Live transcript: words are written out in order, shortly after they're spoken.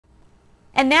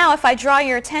And now if I draw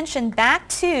your attention back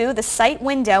to the site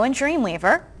window in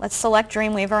Dreamweaver, let's select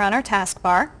Dreamweaver on our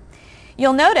taskbar,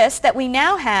 you'll notice that we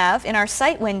now have in our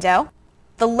site window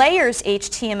the Layers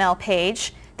HTML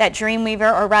page that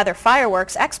Dreamweaver, or rather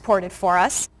Fireworks, exported for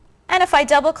us. And if I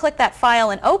double-click that file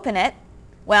and open it,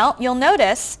 well, you'll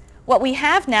notice what we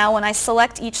have now when I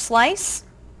select each slice,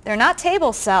 they're not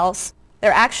table cells,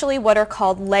 they're actually what are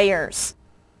called layers.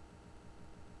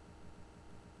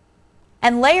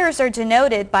 And layers are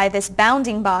denoted by this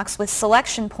bounding box with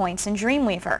selection points in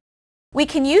Dreamweaver. We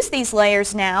can use these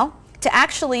layers now to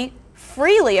actually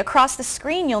freely across the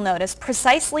screen, you'll notice,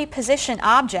 precisely position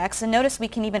objects, and notice we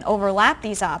can even overlap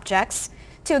these objects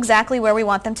to exactly where we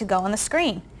want them to go on the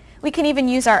screen. We can even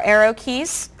use our arrow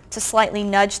keys to slightly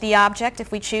nudge the object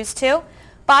if we choose to.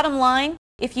 Bottom line,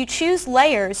 if you choose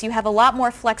layers, you have a lot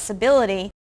more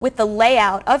flexibility with the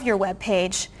layout of your web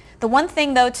page. The one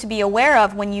thing, though, to be aware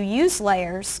of when you use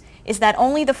layers is that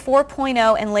only the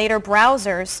 4.0 and later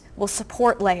browsers will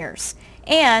support layers.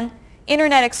 And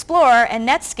Internet Explorer and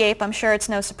Netscape, I'm sure it's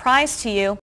no surprise to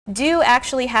you, do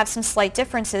actually have some slight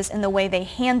differences in the way they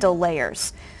handle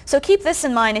layers. So keep this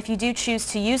in mind if you do choose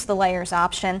to use the layers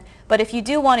option, but if you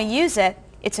do want to use it,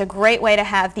 it's a great way to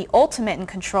have the ultimate in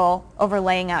control over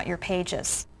laying out your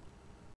pages.